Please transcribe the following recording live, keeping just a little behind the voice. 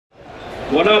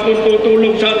Wala pong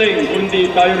tutulong sa atin,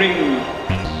 kundi tayo rin.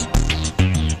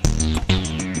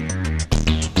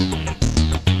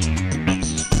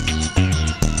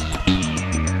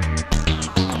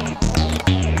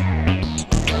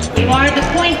 You are the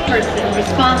point person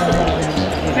responsible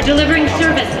for delivering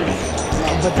services,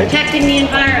 protecting the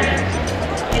environment,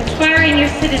 inspiring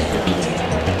your citizens,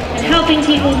 and helping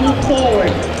people move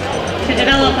forward to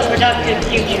develop a productive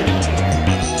future.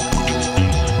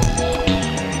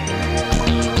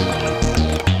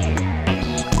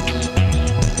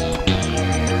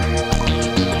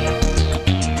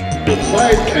 To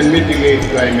fight and mitigate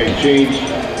climate change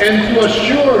and to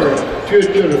assure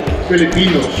future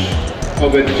Filipinos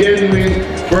of a genuine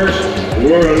first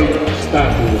world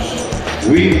status,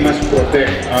 we must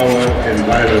protect our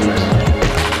environment.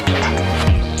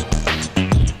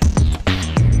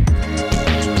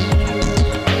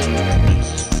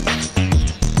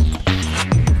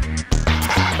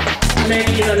 May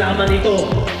kinalaman ito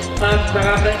at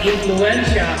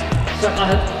nakaka-influensya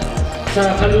sa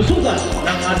kalusugan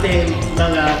ng ating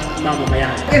mga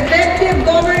mamamayan. Effective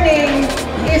governing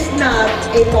is not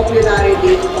a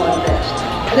popularity contest.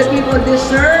 The people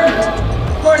deserve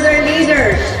for their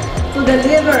leaders to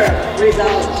deliver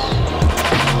results.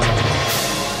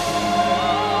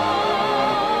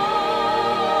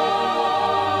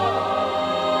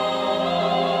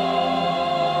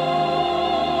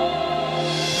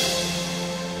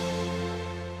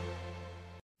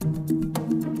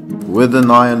 With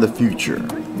an eye on the future,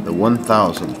 the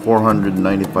 1,495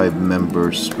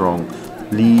 members strong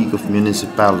League of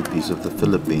Municipalities of the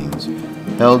Philippines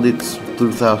held its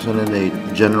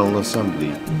 2008 General Assembly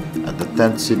at the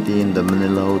 10th City in the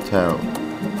Manila Hotel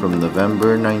from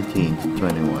November 19 to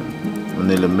 21.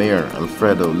 Manila Mayor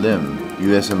Alfredo Lim,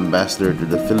 U.S. Ambassador to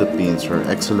the Philippines Her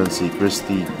Excellency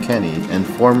Christy Kenny, and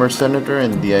former Senator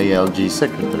and DILG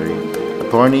Secretary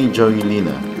Attorney Joey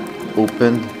Lina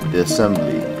opened the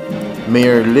Assembly.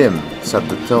 Mayor Lim set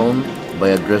the tone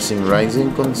by addressing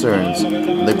rising concerns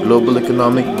in the global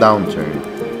economic downturn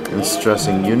and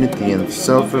stressing unity and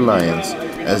self-reliance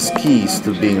as keys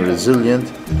to being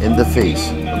resilient in the face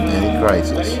of any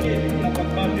crisis.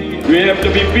 We have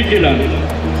to be vigilant.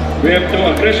 We have to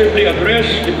aggressively address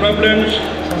the problems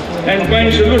and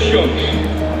find solutions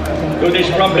to these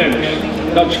problems.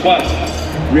 That's what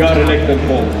we are elected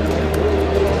for.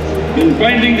 In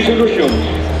finding the solutions,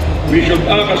 we should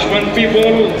act as one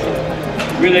people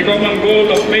with a common goal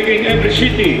of making every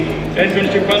city and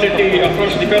municipality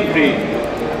across the country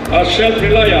as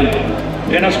self-reliant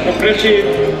and as progressive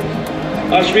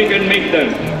as we can make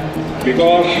them.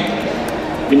 Because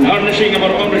in harnessing our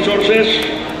own resources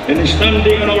and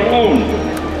standing on our own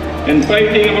and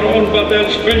fighting our own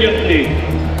battles valiantly,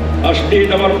 as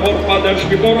did our forefathers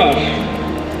before us,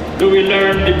 do we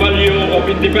learn the value of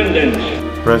independence.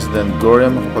 President Gloria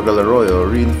Macapagal-Arroyo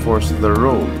reinforced the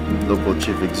role local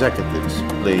chief executives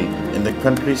play in the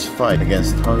country's fight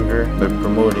against hunger by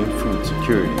promoting food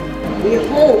security. We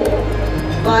hope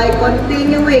by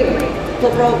continuing to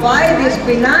provide this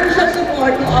financial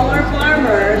support to our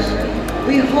farmers,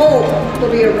 we hope to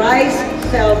be rice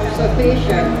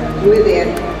self-sufficient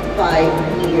within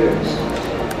 5 years.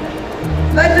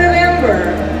 But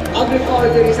remember,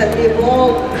 agriculture is an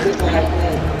evolved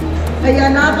department.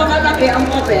 Kaya napakalaki ang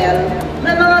papel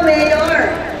ng mga mayor.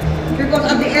 Because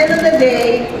at the end of the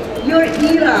day, your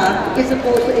era is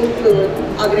supposed to include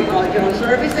agricultural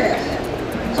services.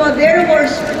 So therefore,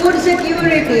 food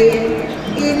security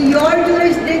in your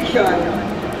jurisdiction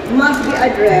must be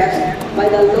addressed by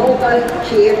the local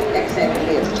chief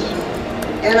executives.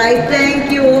 And I thank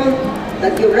you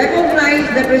that you recognize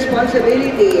that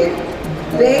responsibility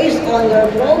based on your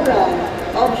program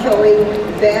of showing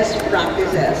best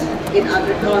practices in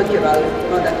agricultural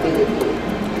productivity.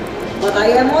 But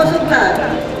I am also glad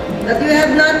that you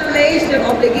have not placed your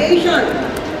obligation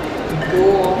to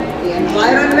the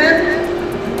environment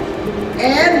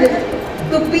and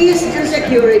to peace and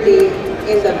security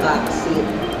in the back seat.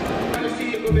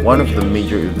 One of the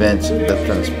major events that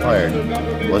transpired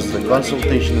was the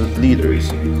consultation with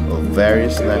leaders of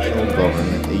various national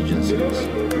government agencies.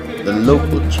 The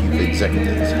local chief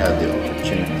executives had the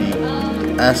opportunity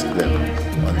to ask them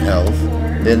on health,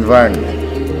 the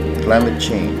environment, climate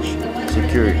change,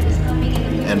 security,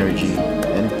 energy,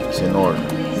 and peace and order.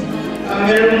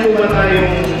 Meron po ba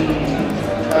tayong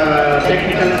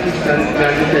technical assistance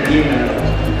galing sa GINA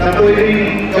na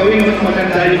pwedeng gawing mas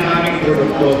maganda yung aming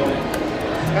produkto?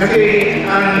 Kasi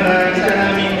ang isa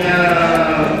naming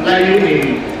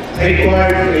layunin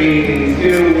requires a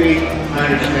zero waste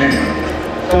management.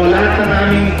 So lahat na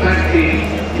naming plastic,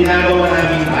 ginagawa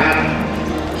naming bag.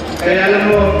 Kaya alam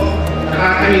mo,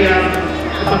 nakakahiya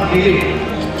ipagdilig.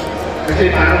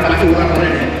 Kasi parang basura pa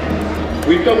rin eh.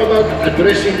 We talk about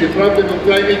addressing the problem of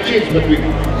climate change, but we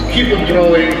keep on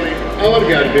throwing our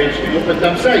garbage in open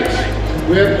dump sites.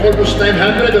 We have almost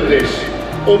 900 of these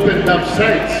open dump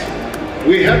sites.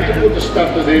 We have to put a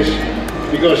stop to this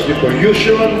because the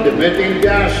pollution, the methane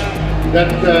gas that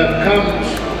comes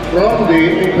from the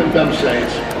open dump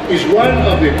sites is one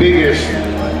of the biggest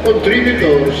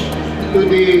contributors to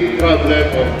the problem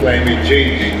of climate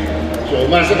change. So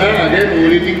umasa ka, again,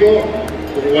 ulitin ko,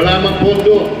 kung wala mang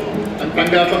pondo, ang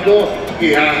tanggapan ko,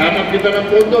 ihahanap kita ng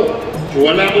pondo. Kung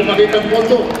wala akong makitang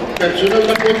pondo, personal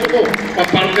na pondo ko,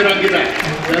 papartneran kita.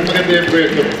 Dahil maganda yung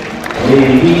proyekto. We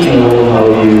know how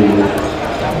you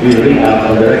will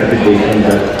up on the recommendation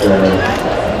that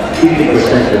 50%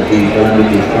 of the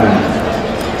calamity fund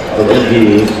of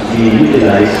LGUs be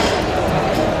utilized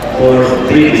for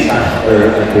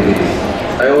pre-disaster activities.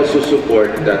 I also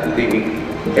support that the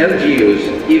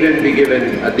LGUs even be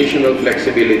given additional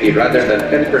flexibility rather than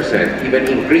 10%, even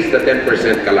increase the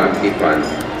 10% calamity fund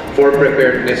for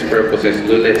preparedness purposes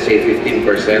to, let's say, 15%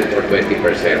 or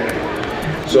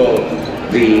 20%. So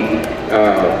the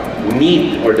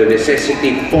need or the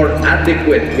necessity for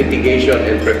adequate mitigation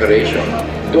and preparation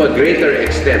to a greater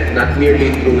extent, not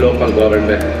merely through local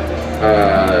government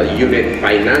unit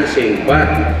financing, but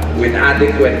with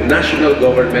adequate national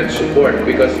government support,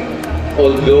 because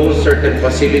although certain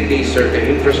facilities, certain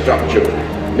infrastructure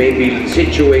may be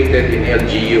situated in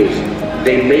LGUs,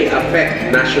 they may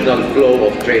affect national flow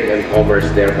of trade and commerce,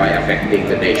 thereby affecting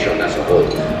the nation as a whole.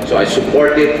 So I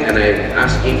support it, and I'm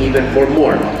asking even for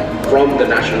more from the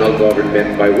national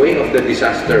government by way of the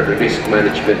Disaster Risk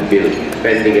Management Bill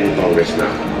pending in Congress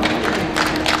now.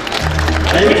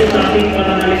 Dahil sa ating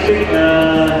pananalisik,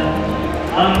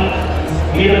 ang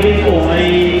ginawin ko ay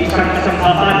isang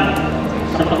kasangkapan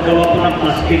sa paggawa ko ng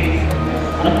plastic.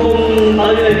 At kung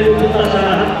tayo ay pupunta sa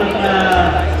lahat ng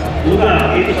lugar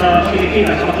dito sa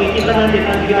Pilipinas, makikita natin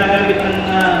ang ginagamit ng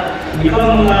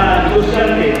ibang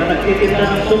negosyante na nagtitinda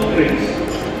ng soft drinks.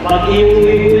 Pag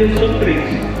iuwi mo yung soft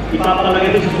drinks,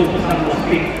 ipapalagay doon sa supos ng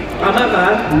plastic. Tama ka,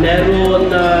 meron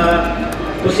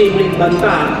posibleng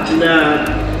banta na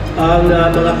ang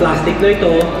mga plastic na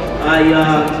ito ay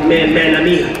may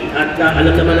melamine. At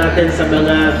alam naman natin sa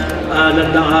mga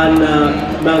nagdaan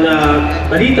mga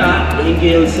balita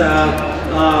hinggil sa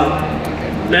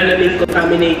melamine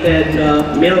contaminated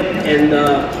milk and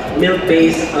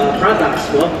milk-based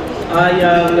products, no? Ay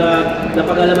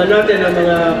napag-alaman natin ang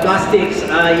mga plastics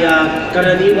ay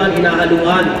karaniwan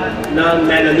hinahaluan ng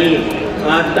melamine.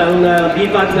 At ang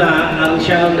BIPAT nga ang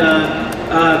siyang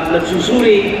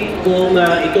nagsusuri kung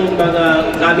itong mga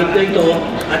gamit na ito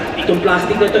at itong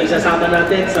plastic na ito isasama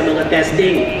natin sa mga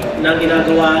testing na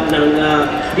ginagawa ng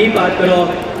BIPAT.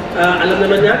 Pero alam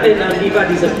naman natin na ang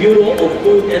BIPAT is a Bureau of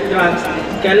Food and Drugs.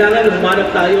 Kailangan humanap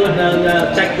tayo ng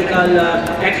technical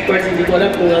experts. Hindi ko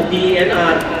alam kung ang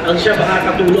DENR ang siya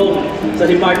makakatulong sa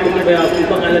Department of Health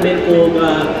upang alamin kung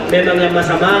may mga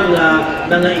masamang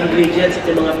mga ingredients at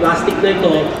mga plastic na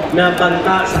ito na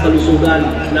banta sa kalusugan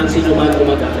ng sinuman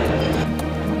gumagamit.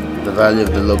 The value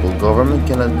of the local government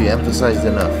cannot be emphasized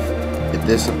enough. It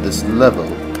is at this level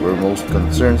where most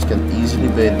concerns can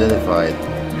easily be identified,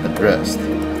 addressed,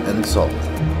 and solved.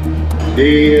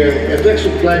 The effects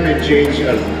of climate change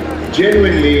are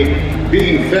genuinely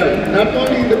being felt, not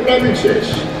only in the provinces.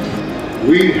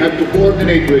 We have to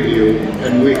coordinate with you,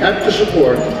 and we have to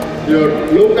support your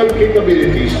local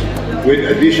capabilities with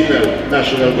additional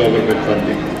national government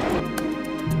funding.